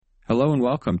Hello and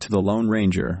welcome to The Lone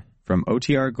Ranger from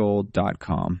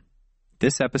OTRGold.com.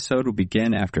 This episode will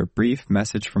begin after a brief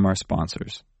message from our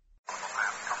sponsors.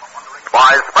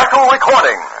 By special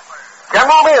recording,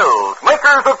 General Mills,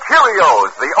 makers of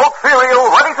Cheerios, the oat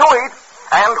cereal ready to eat,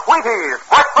 and Wheaties,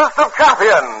 breakfast of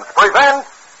champions, present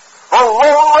The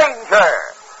Lone Ranger.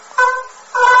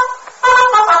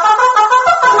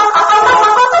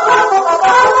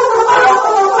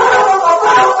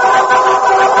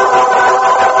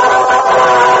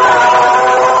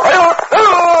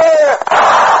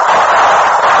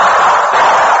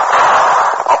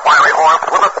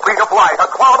 Light, a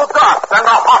cloud of dust, and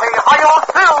a haughty high-old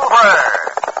silver,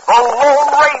 the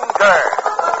Lone Ranger.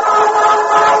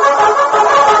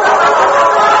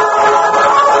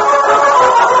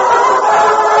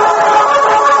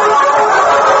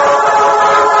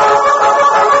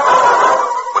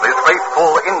 With his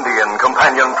faithful Indian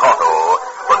companion Tonto,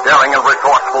 the daring and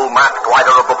resourceful masked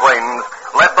rider of the plains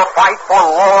led the fight for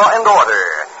law and order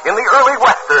in the early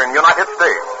western United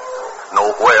States.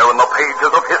 Nowhere in the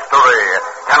pages of history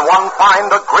can one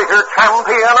find a greater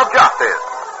champion of justice.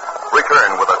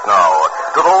 Return with us now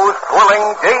to those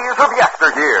thrilling days of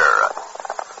yesteryear.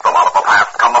 From out of the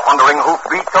past come the thundering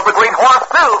hoofbeats of the great horse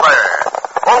Silver.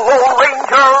 The Lone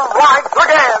Ranger rides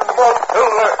again. Come on,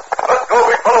 Silver. Let's go,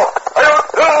 big fellow. Hail,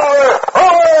 Silver!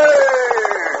 Away!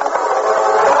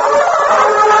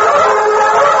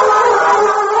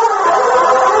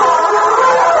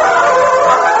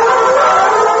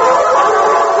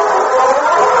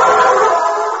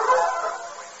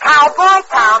 Cowboy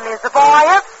Tom is a boy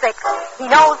of 6. He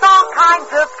knows all kinds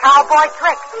of cowboy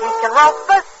tricks. He can rope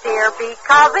a steer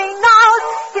because he knows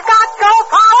he's got go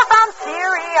power from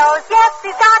Cheerios. Yes,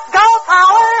 he's got go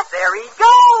power. There he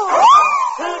goes.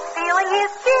 He's feeling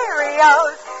his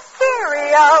Cheerios.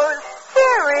 Cheerios.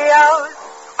 Cheerios.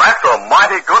 That's a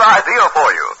mighty good idea for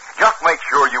you. Just make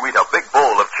sure you eat a big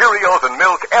bowl of Cheerios and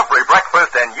milk every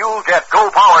breakfast and you'll get go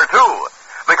power too.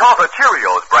 Because a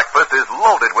Cheerios breakfast is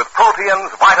loaded with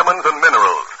proteins, vitamins, and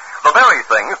minerals. The very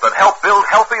things that help build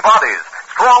healthy bodies,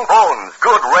 strong bones,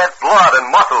 good red blood,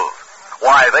 and muscles.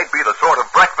 Why, they'd be the sort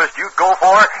of breakfast you'd go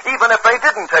for even if they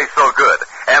didn't taste so good.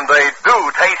 And they do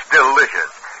taste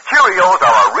delicious. Cheerios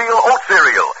are a real oat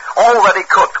cereal, already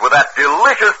cooked with that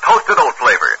delicious toasted oat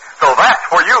flavor. So that's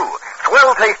for you.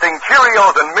 Swell-tasting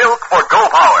Cheerios and milk for go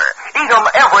power. Eat them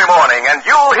every morning and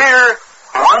you'll hear...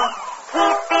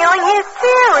 He's feeling his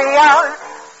Cheerios.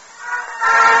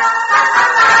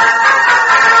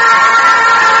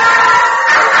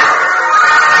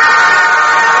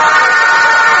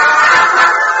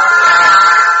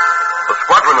 The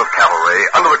squadron of cavalry,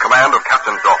 under the command of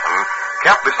Captain Dalton,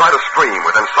 camped beside a stream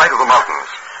within sight of the mountains.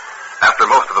 After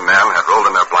most of the men had rolled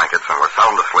in their blankets and were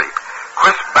sound asleep,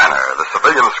 Chris Banner, the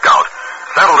civilian scout,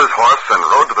 saddled his horse and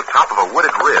rode to the top of a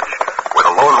wooded ridge where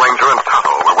the Lone Ranger and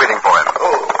Tonto were waiting for him.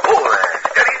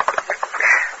 Steady.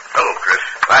 Hello, Chris.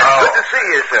 Good to see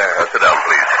you, sir. Sit down,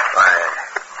 please.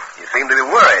 You seem to be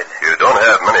worried. You don't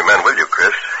have many men with you,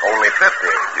 Chris. Only 50.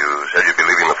 You said you'd be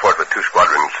leaving the fort with 2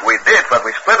 squadrons. We did, but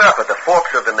we split up at the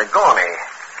forks of the Negoni.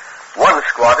 One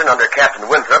squadron under Captain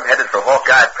Winthrop headed for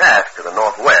Hawkeye Pass to the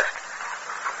northwest.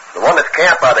 The one that's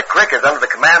camped by the creek is under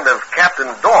the command of Captain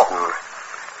Dalton.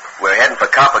 We're heading for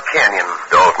Copper Canyon.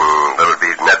 Dalton, that would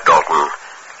be Ned Dalton.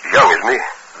 He's young, isn't he?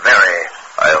 Very.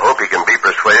 I hope he can be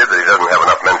persuaded that he doesn't have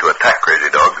enough men to attack Crazy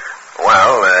Dog.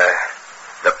 Well,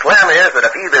 the plan is that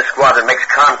if either squadron makes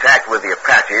contact with the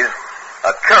Apaches,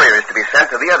 a courier is to be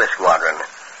sent to the other squadron.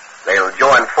 They'll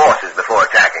join forces before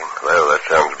attacking. Well, that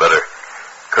sounds better.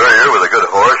 Courier with a good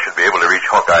horse should be able to reach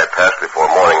Hawkeye Pass before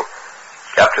morning.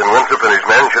 Captain Winthrop and his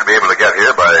men should be able to get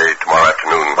here by tomorrow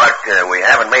afternoon. But we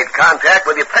haven't made contact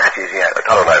with the Apaches yet.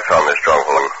 Tonto and I found this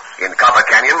stronghold. In Copper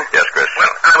Canyon? Yes, Chris.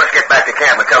 Well, let's get back to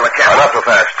camp and tell the captain. Not so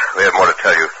fast. We have more to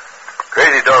tell you.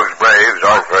 Crazy Dog's braves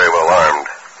aren't very well armed,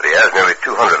 but he has nearly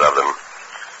 200 of them.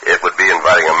 It would be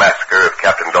inviting a massacre if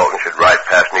Captain Dalton should ride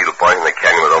past Needle Point in the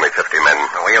canyon with only 50 men.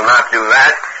 We'll not do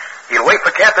that. He'll wait for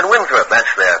Captain Winthrop.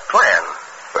 That's their plan.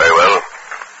 Very well.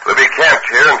 We'll be camped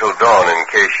here until dawn in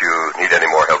case you need any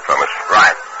more help from us.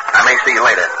 Right. I may see you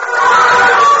later.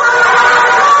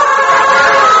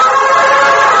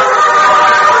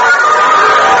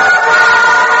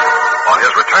 On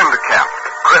his return to camp,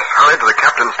 Chris hurried to the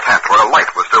captain's tent where a light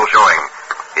was still showing.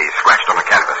 He scratched on the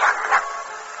canvas.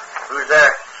 Who's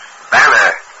there? Banner.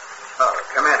 Oh,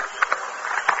 come in.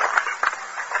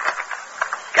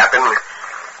 Captain,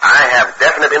 I have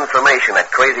definite information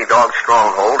that Crazy Dog's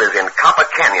stronghold is in Copper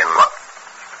Canyon.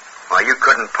 Well, you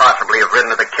couldn't possibly have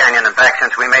ridden to the canyon and back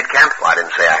since we made camp. Well, I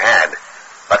didn't say I had.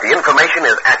 But the information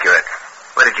is accurate.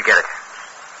 Where did you get it?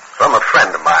 From a friend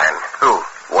of mine.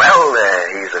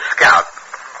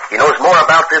 more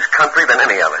about this country than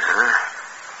any of us.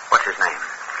 What's his name?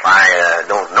 I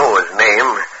don't know his name.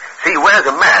 See, he wears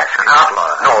a mask. An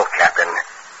outlaw? No, Captain.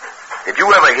 Did you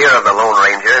ever hear of the Lone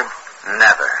Ranger?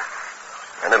 Never.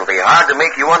 And it'll be hard to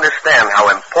make you understand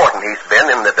how important he's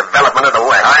been in the development of the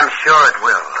West. I'm sure it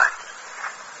will.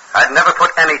 I'd never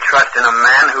put any trust in a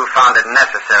man who found it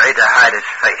necessary to hide his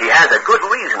face. He has a good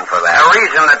reason for that. A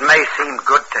reason that may seem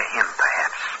good to him,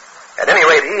 perhaps. At any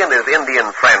rate, he and his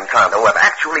Indian friend Tonto have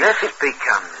actually... This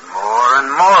becomes more and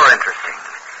more interesting.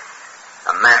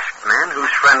 A masked man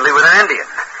who's friendly with an Indian.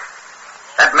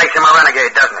 That makes him a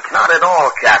renegade, doesn't it? Not at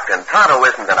all, Captain. Tonto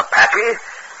isn't an Apache.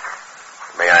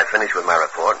 May I finish with my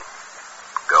report?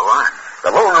 Go on.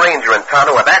 The Lone Ranger and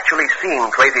Tonto have actually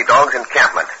seen Crazy Dog's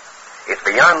encampment. It's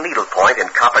beyond Needle Point in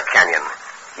Copper Canyon.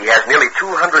 He has nearly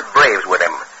 200 braves with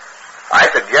him. I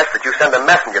suggest that you send a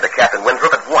messenger to Captain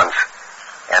Winthrop at once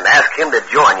and ask him to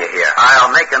join you here.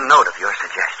 I'll make a note of your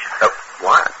suggestion.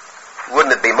 What?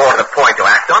 Wouldn't it be more to the point to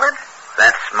act on it?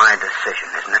 That's my decision,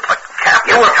 isn't it? But,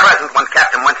 Captain... You were present when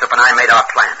Captain Winthrop and I made our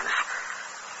plans.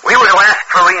 We were to ask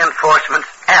for reinforcements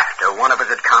after one of us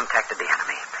had contacted the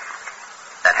enemy.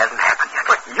 That hasn't happened yet.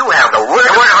 But you have the word...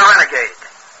 The word of a renegade.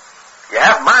 You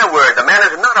have my word. The man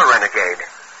is not a renegade.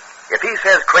 If he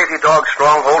says Crazy Dog's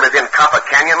stronghold is in Copper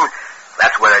Canyon,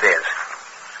 that's where it is.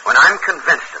 When I'm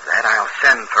convinced of that, I'll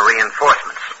send for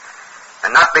reinforcements.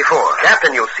 And not before.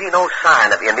 Captain, you'll see no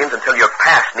sign of the Indians until you're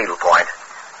past Needle Point.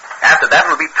 After that,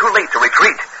 it'll be too late to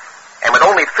retreat. And with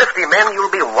only 50 men,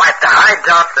 you'll be wiped out. I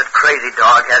doubt that Crazy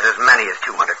Dog has as many as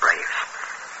 200 braves.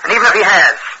 And even if he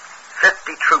has,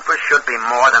 50 troopers should be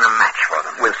more than a match for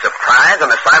them. With surprise on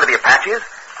the side of the Apaches?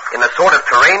 In the sort of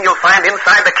terrain you'll find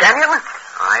inside the canyon?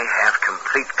 I have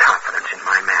complete confidence in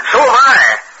my men. So have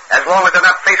I. As long as they're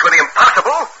not faced with the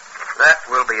impossible. That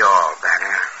will be all,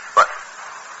 Banner. But,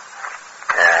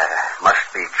 must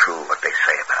be true what they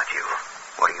say about you.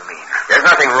 What do you mean? There's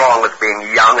nothing wrong with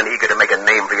being young and eager to make a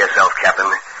name for yourself, Captain.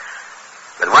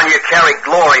 But when you carry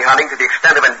glory hunting to the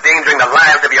extent of endangering the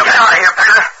lives of your men... Get out of here,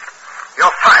 Banner.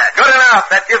 You're fired. Good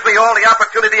enough. That gives me all the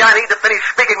opportunity I need to finish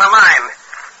speaking my mind.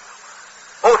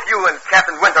 Both you and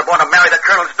Captain Winthrop want to marry the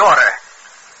Colonel's daughter.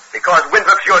 Because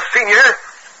Winthrop's your senior,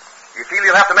 you feel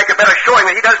you'll have to make a better showing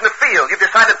than he does in the field. You've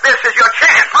decided this is your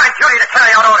chance. It's my duty to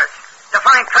carry out orders. To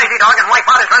find Crazy Dog and wipe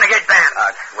out his renegade band.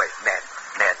 Wait, Ned.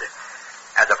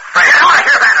 As a friend... Get out of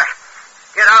here, Banner.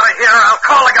 Get out of here or I'll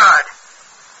call the guard.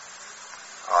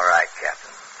 All right,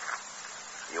 Captain.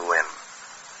 You win.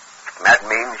 And that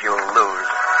means you'll lose.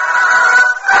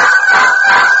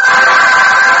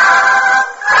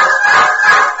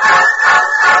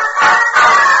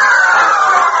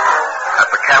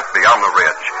 Beyond the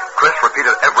ridge, Chris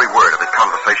repeated every word of his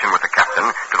conversation with the captain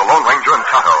to the Lone Ranger and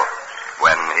Tonto.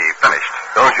 When he finished...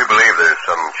 Don't you believe there's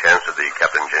some chance of the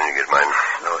captain changing his mind?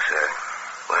 No, sir.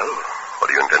 Well,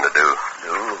 what do you intend to do?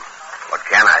 Do? What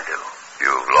can I do?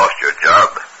 You've lost your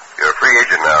job. You're a free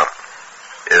agent now.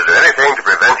 Is there anything to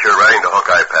prevent your riding to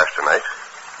Hawkeye Pass tonight?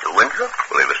 To Winthrop?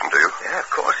 Will he listen to you? Yeah, of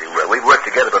course he will. We've worked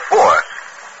together before.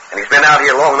 And he's been out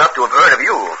here long enough to have heard of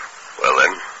you. Well,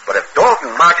 then... But if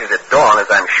Dalton marches at dawn, as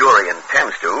I'm sure he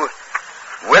intends to,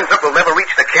 Winthrop will never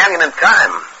reach the canyon in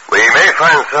time. We may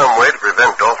find some way to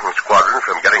prevent Dalton's squadron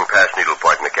from getting past Needle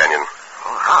Point in the canyon.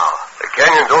 Oh, how? The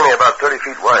canyon's only about 30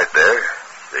 feet wide there.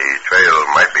 The trail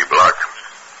might be blocked.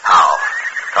 How?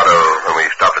 Tonto, when we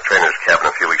stopped the trainer's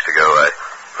cabin a few weeks ago, I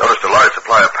noticed a large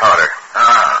supply of powder.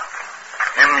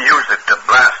 Him use it to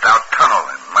blast out tunnel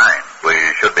in mine. We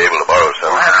should be able to borrow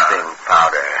some. Blasting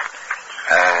powder.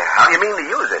 How do you mean to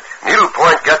use it? Needle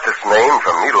Point gets its name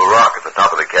from Needle Rock at the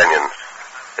top of the canyon.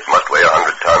 It must weigh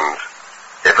 100 tons.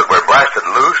 If it were blasted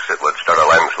loose, it would start a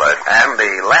landslide. And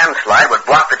the landslide would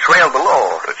block the trail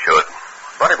below. It should.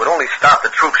 But it would only stop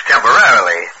the troops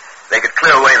temporarily. They could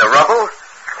clear away the rubble,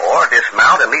 or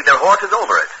dismount and lead their horses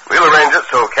over it. We'll arrange it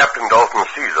so Captain Dalton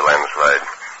sees the landslide.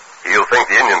 He'll think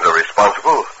the Indians are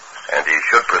responsible, and he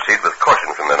should proceed with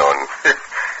caution from then on.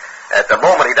 At the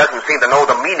moment, he doesn't seem to know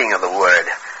the meaning of the word.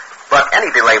 But any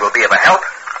delay will be of a help.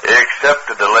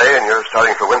 Except a delay in your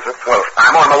starting for Winthrop. Well,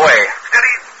 I'm on my way.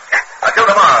 Steady. Until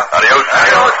tomorrow. Adios.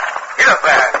 Adios. Get up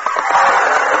there.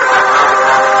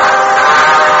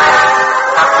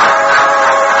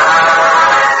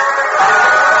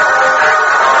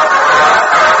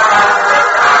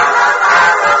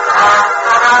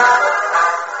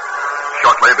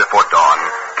 Shortly before dawn,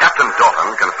 Captain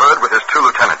Dalton conferred with his two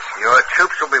lieutenants. Your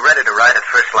troops will be ready to ride at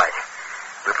first light.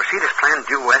 We'll proceed as planned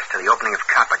due west to the opening of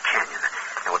Copper Canyon,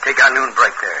 and we'll take our noon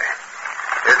break there.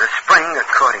 There's a spring,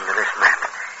 according to this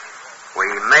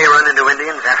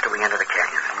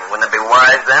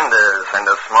wise, then, to send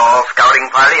a small scouting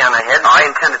party on ahead? I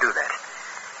intend to do that.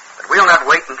 But we'll not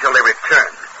wait until they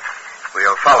return.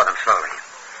 We'll follow them slowly.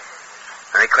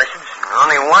 Any questions?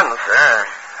 Only one, sir.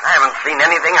 I haven't seen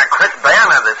anything of Chris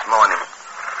Banner this morning.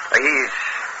 He's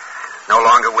no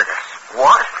longer with us.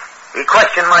 What? He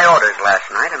questioned my orders last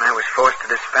night, and I was forced to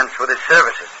dispense with his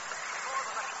services.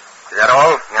 Is that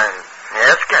all?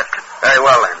 Yes, Captain. Very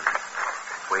well, then.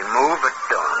 We move at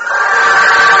dawn.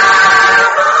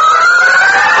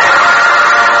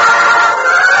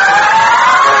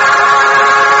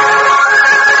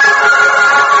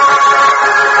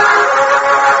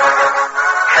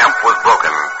 Camp was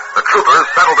broken. The troopers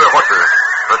saddled their horses.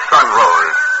 The sun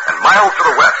rose, and miles to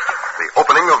the west, the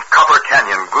opening of Copper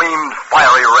Canyon gleamed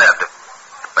fiery red.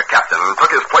 The captain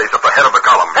took his place at the head of the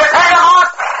column. Hey,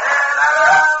 halt!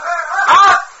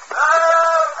 Halt!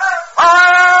 Halt!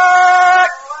 Halt!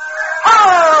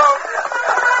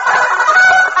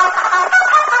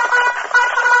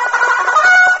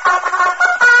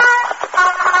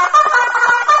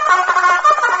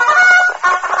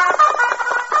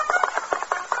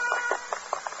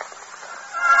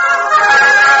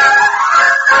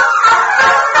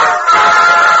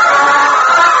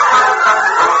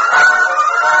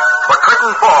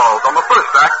 Falls on the first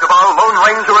act of our Lone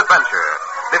Ranger adventure.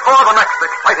 Before the next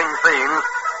exciting scenes,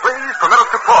 please permit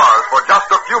us to pause for just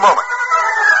a few moments.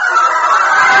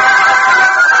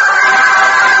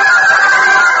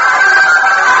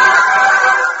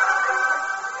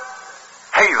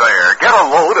 Hey there, get a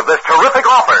load of this terrific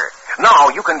offer. Now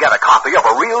you can get a copy of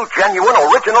a real, genuine,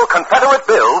 original Confederate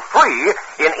bill free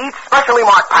in each specially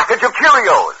marked package of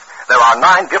Cheerios. There are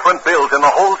 9 different bills in the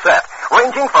whole set,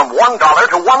 ranging from $1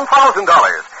 to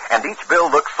 $1,000. And each bill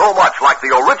looks so much like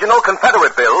the original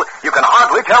Confederate bill, you can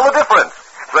hardly tell the difference.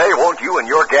 Say, won't you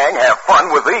and your gang have fun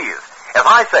with these? As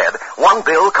I said, one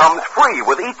bill comes free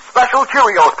with each special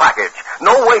Cheerios package.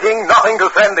 No waiting, nothing to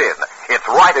send in. It's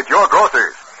right at your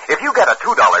grocer's. If you get a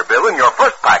 $2 bill in your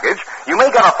first package, you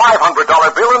may get a $500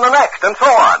 bill in the next, and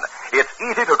so on. It's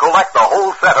easy to collect the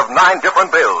whole set of 9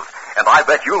 different bills. And I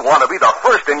bet you'll want to be the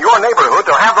first in your neighborhood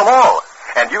to have them all.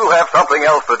 And you'll have something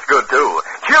else that's good, too.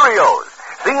 Cheerios.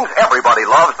 Seems everybody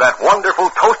loves that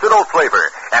wonderful toasted oat flavor,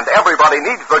 and everybody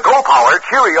needs the Go Power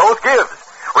Cheerios gives.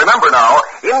 Remember now,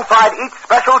 inside each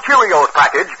special Cheerios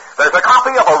package, there's a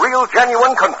copy of a real,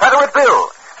 genuine Confederate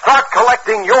bill. Start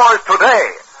collecting yours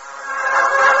today.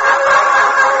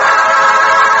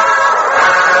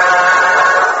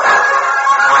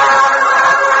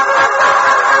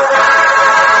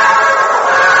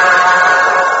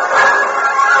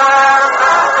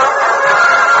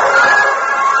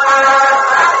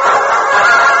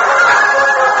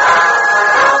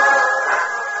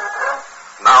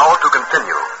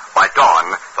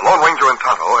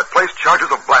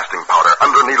 Charges of blasting powder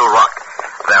under Needle Rock.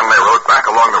 Then they rode back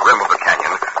along the rim of the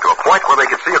canyon to a point where they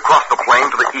could see across the plain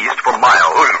to the east for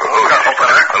miles.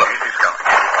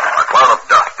 A cloud of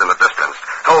dust in the distance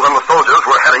told them the soldiers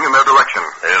were heading in their direction.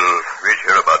 They'll reach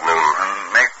here about noon.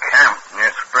 Make camp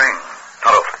near spring.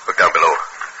 Tonto, look down below.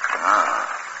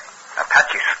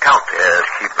 Apache scout.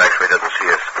 Yes, keep back so he doesn't see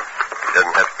us. He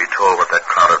doesn't have to be told what that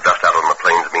cloud of dust out on the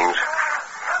plains means.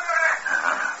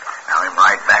 Now him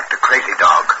ride back to Crazy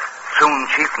Dog. Soon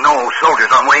Chief knows soldiers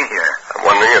on way here. I'm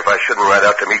wondering if I shouldn't ride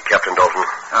out to meet Captain Dalton.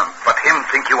 But him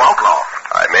think you outlaw.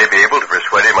 I may be able to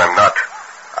persuade him I'm not.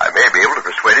 I may be able to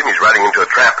persuade him he's riding into a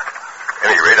trap. At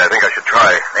any rate, I think I should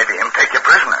try. Maybe him take you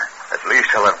prisoner. At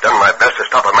least I'll have done my best to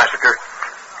stop a massacre.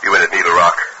 You in at Needle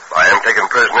Rock. I am taken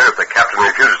prisoner. If the captain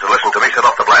refuses to listen to me, set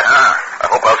off the blast. I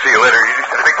hope I'll see you later. Easy,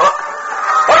 steady, big fella.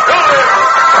 What's going on?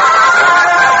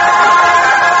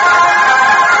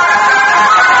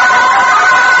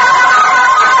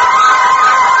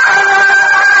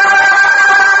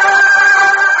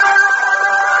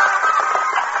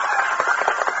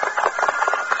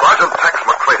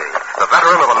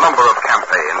 Veteran of a number of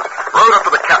campaigns, rode up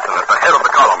to the captain at the head of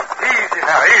the column. Easy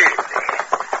now, easy.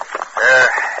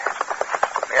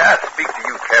 May I speak to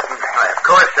you, Captain? Of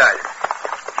course, Sergeant.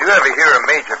 Did you ever hear of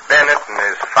Major Bennett and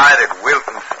his fight at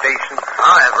Wilton Station?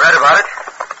 I've read about it.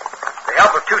 With the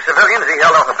help of 2 civilians, he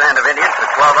held off a band of Indians for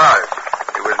 12 hours.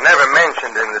 It was never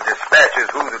mentioned in the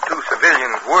dispatches who the 2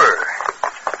 civilians were.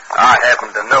 I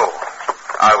happen to know.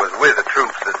 I was with the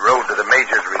troops that rode to the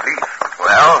Major's relief.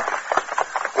 Well?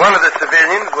 One of the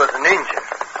civilians was an Indian.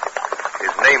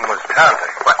 His name was Tonto.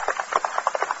 What?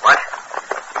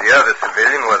 The other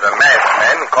civilian was a masked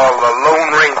man called the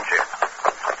Lone Ranger.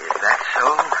 Is that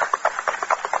so?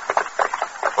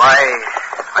 Why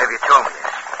have you told me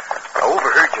this? I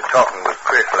overheard you talking with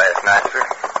Chris last night, sir.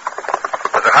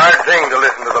 Was a hard thing to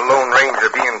listen to the Lone Ranger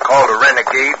being called a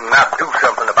renegade and not do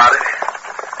something about it.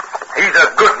 He's a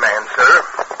good man, sir.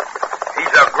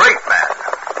 He's a great man.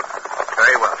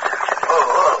 Very well, sir.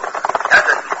 Oh. That's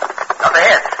it. Up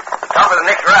ahead. Top of the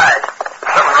next rise.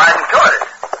 Someone riding toward us.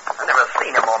 I've never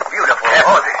seen a more beautiful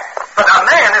horse. But the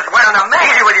man is wearing a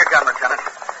mask. Easy with your gun, Lieutenant.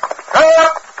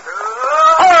 Up!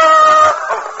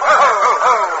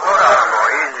 Hold on,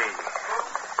 boy. Easy.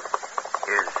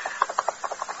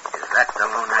 Is that the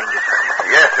Lone Ranger, sir?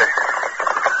 Yes, sir.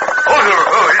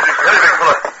 Easy, steady, big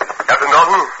fella. Captain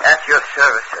Dalton? That's your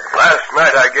service, sir. Last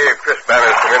night I gave Chris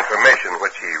Banner some information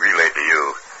which he relayed to you.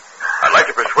 I'd like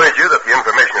to persuade you that the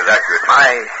information is accurate.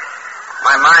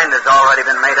 My mind has already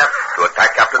been made up. To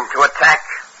attack, Captain? To attack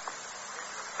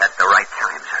at the right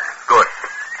time, sir. Good.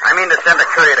 I mean to send a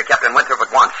courier to Captain Winthrop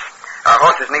at once. Our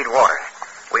horses need water.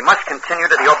 We must continue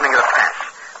to the opening of the pass,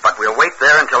 but we'll wait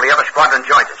there until the other squadron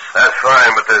joins us. That's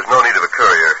fine, but there's no need of a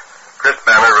courier. Chris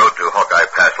Banner rode to Hawkeye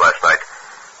Pass last night.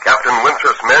 Captain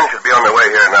Winthrop's men should be on their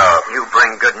way here now. You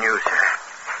bring good news, sir.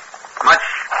 Much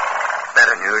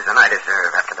better news than I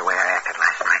deserve after the way I acted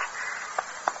last night.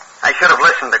 I should have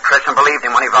listened to Chris and believed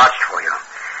him when he vouched for you.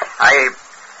 I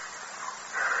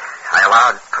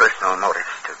allowed personal motives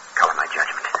to color my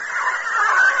judgment.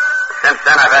 Since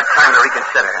then, I've had time to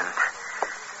reconsider, and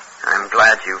I'm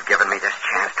glad you've given me this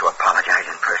chance to apologize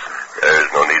in person.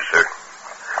 There's no need, sir.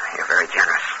 You're very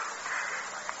generous.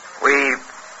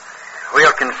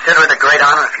 We'll consider it a great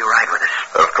honor if you ride with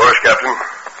us. Of course, Captain.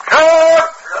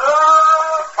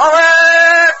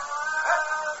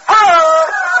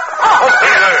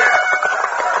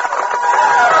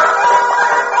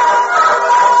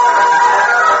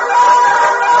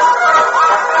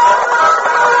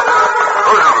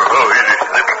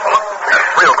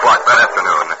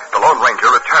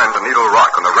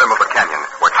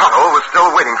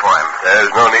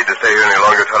 There's no need to stay here any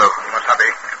longer, Tonto. Masabi,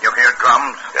 you hear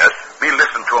drums? Yes? We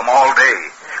listen to 'em all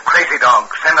day. Crazy Dog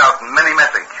send out many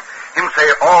message. Him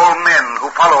say all men who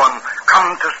follow him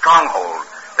come to Stronghold.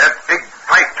 That big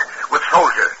fight with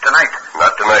soldiers tonight.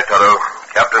 Not tonight, Tonto.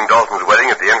 Captain Dalton's waiting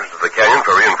at the entrance of the canyon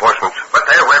for reinforcements. But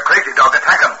there where Crazy Dog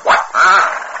attack him. What?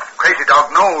 Crazy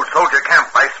Dog knows soldier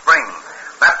camp by spring.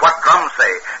 That's what drums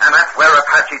say, and that's where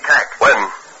Apache attack.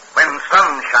 When? When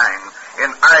sun shine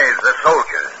in eyes of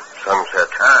soldiers. Sunset.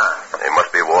 They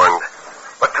must be warned.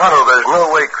 But, Tonto, there's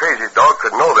no way Crazy Dog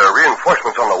could know there are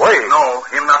reinforcements on the way. No,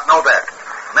 him not know that.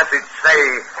 Message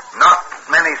say, not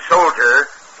many soldier,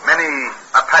 many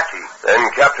Apache. Then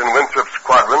Captain Winthrop's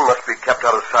squadron must be kept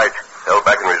out of sight, held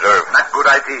back in reserve. Not good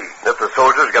idea. If the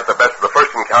soldiers get the best of the first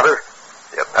encounter,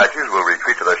 the Apaches will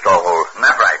retreat to their stronghold.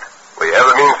 Not right. We have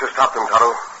the means to stop them,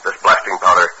 Tonto. This blasting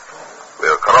powder.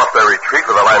 We'll cut off their retreat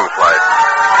with a landslide.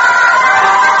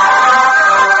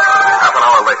 Half an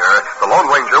hour later, the Lone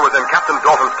Ranger was in Captain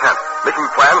Dalton's tent, making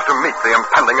plans to meet the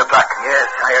impending attack. Yes,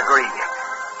 I agree.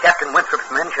 Captain Winthrop's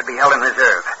men should be held in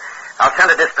reserve. I'll send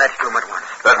a dispatch to him at once.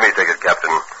 Let me take it,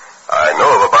 Captain. I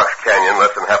know of a box canyon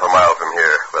less than half a mile from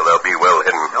here, where they'll be well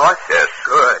hidden. North? Yes.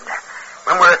 Good.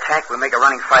 When we're attacked, we'll make a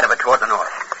running fight of it toward the north.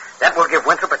 That will give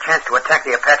Winthrop a chance to attack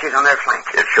the Apaches on their flank.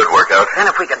 It should work out. Then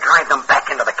if we can drive them back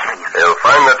into the canyon. They'll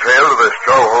find the trail to the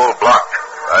stronghold blocked.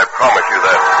 I promise you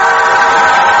that.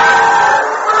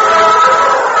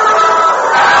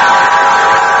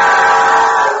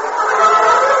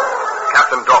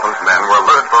 Captain Dalton's men were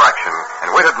alerted for action and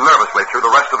waited nervously through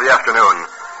the rest of the afternoon.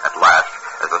 At last,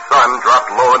 as the sun dropped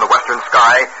low in the western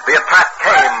sky, the attack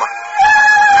came.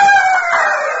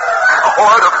 A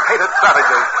horde of painted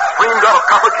savages streamed out of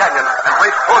Copper Canyon and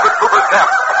raced toward the troopers' camp.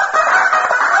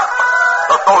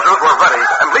 The soldiers were ready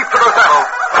and leaped to their saddles.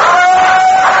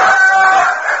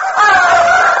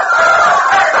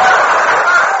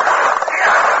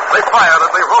 They fired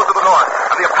as they rode to the north,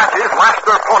 and the Apaches lashed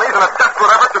their ponies in a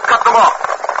desperate effort to cut them off.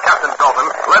 Captain Dalton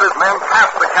led his men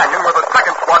past the canyon where the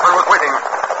second squadron was waiting.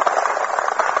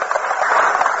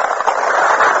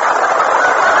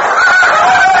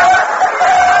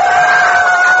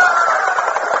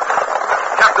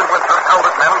 Captain Winthrop held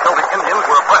his men until the Indians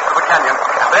were abreast of the canyon,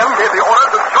 and then gave the order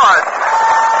to charge.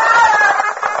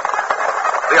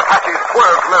 The Apaches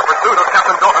swerved from their pursuit of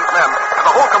Captain Dalton's men, and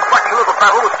the whole complexion of the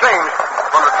battle was changed.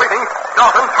 From retreating,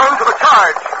 Dalton turned to the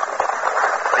charge.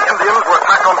 The Indians were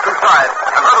attacked on two sides,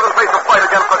 and rather than face a fight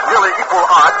against such nearly equal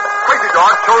odds, Crazy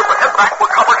Dog chose to head back for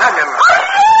Copper Canyon.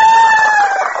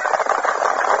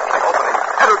 The opening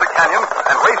entered the canyon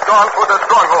and raced on toward their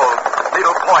stronghold.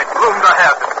 Needle Point loomed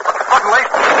ahead, but suddenly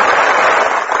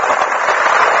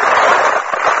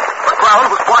the ground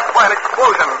was blocked by an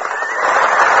explosion.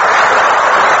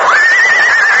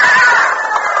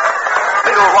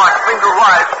 Needle Rock seemed to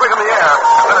rise swing in the air,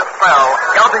 and then it fell,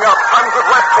 gouging out tons of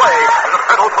wet clay as it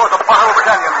hurtled toward the bottom of the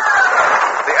canyon.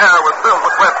 The air was filled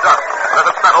with red dust, and as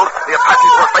it settled, the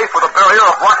Apaches were faced with a barrier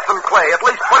of rocks and clay at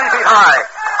least 20 feet high.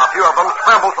 A few of them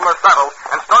scrambled from their saddles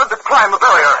and started to climb the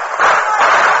barrier.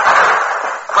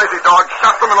 Crazy Dog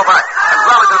shot them in the back and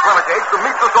rallied his renegades to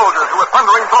meet the soldiers who were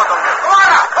thundering toward them.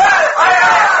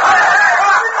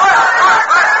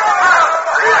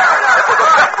 It was a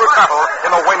desperate battle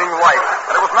in a waning light,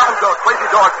 and it was not until Crazy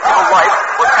Dog's evil life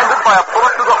was ended by a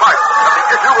bullet to the heart that the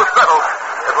issue was settled.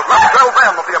 It was not until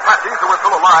then that the Apaches, who were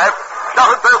still alive,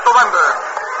 shouted their surrender.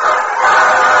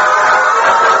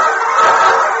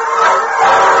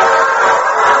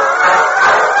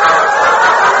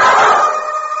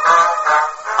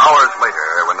 Hours later,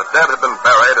 when the dead had been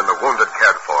buried and the wounded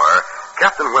cared for,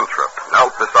 Captain Winthrop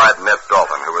knelt beside Ned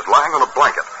Dalton, who was lying on a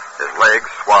blanket, his legs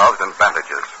swathed in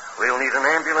bandages. We'll need an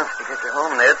ambulance to get you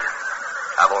home, Ned.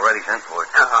 I've already sent for it.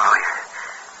 Oh,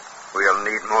 we'll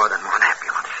need more than one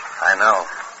ambulance. I know.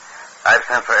 I've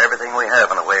sent for everything we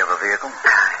have in the way of a vehicle.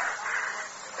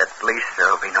 At least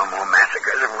there'll be no more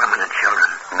massacres of women and children.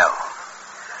 No.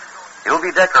 You'll be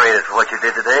decorated for what you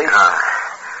did today.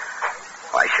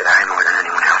 Why should I more than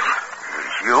anyone else?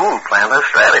 You planned a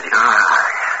strategy.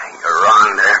 You're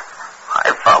wrong there.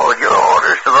 I followed your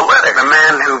orders to the letter. The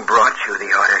man who brought you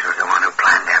the orders was the one who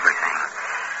planned everything.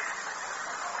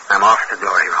 I'm off the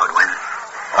Glory Road, Win.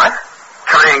 What?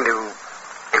 Trying to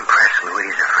impress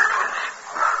Louisa, for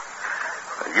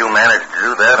instance. You managed to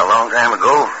do that a long time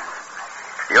ago.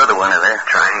 You're the winner there.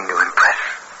 Trying to impress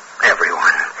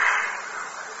everyone.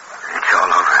 It's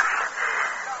all over.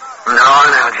 No,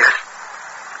 and I'll just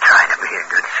try to be a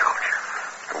good soldier.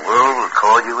 The world will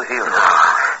call you a hero. No.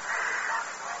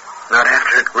 Not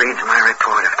after it reads my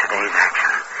report of today's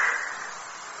action.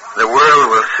 The world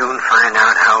will soon find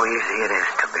out how easy it is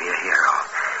to be a hero.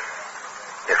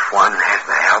 If one has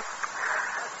the help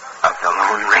of the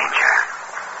Lone Ranger.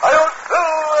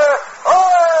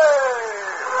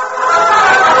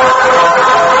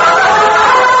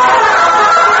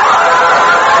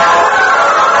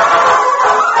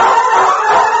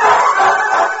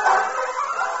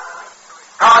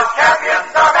 Cause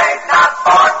champions are made, not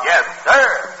born. Yes, sir.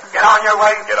 Get on your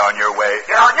way. Get on your way.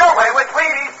 Get on your way with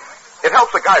Wheaties. It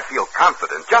helps a guy feel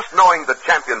confident just knowing that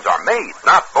champions are made,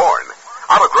 not born.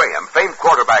 Otto Graham, famed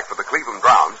quarterback for the Cleveland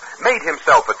Browns, made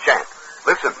himself a champ.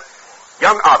 Listen,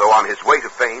 young Otto on his way to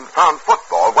fame found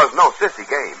football was no sissy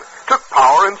game. Took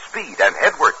power and speed and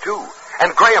headwork too.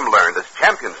 And Graham learned, as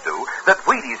champions do, that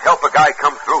Wheaties help a guy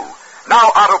come through. Now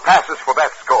Otto passes for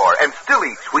that score and still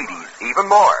eats Wheaties even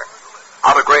more.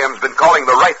 Otto Graham's been calling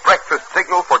the right breakfast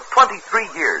signal for 23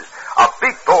 years. A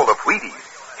big bowl of Wheaties.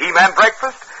 He-Man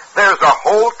breakfast? There's a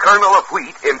whole kernel of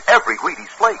wheat in every Wheaties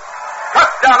flake.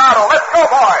 Touchdown, Otto. Let's go,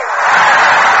 boys.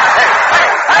 Hey, hey,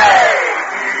 hey.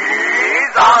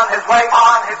 He's on his way,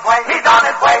 on his way. He's on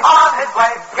his way, on his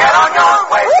way. Get on your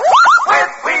way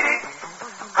with Wheaties.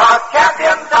 Cause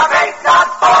champions are made, not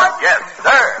born. Yes,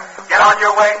 sir. Get on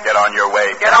your way. Get on your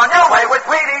way. Get on your way with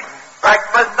Wheaties.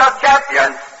 Breakfast of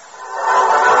champions.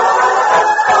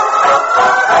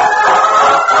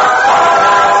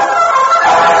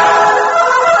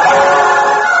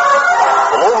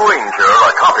 The Lone Ranger,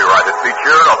 a copyrighted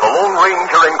feature of the Lone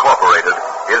Ranger Incorporated,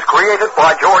 is created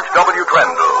by George W.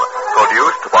 Trendle,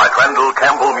 produced by Trendle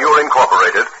Campbell Muir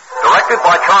Incorporated, directed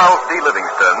by Charles D.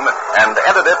 Livingston, and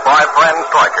edited by Fran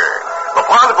Stryker. The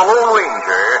part of the Lone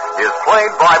Ranger is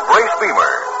played by Brace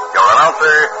Beamer. Your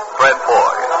announcer, Fred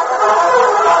Foy.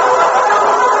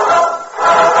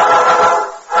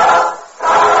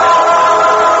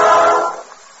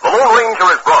 The Lone Ranger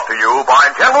is brought to you by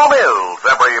General Mills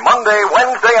every Monday,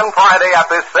 Wednesday, and Friday at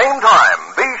this same time.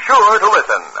 Be sure to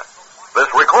listen. This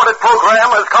recorded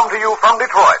program has come to you from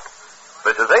Detroit.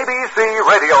 This is ABC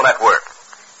Radio Network.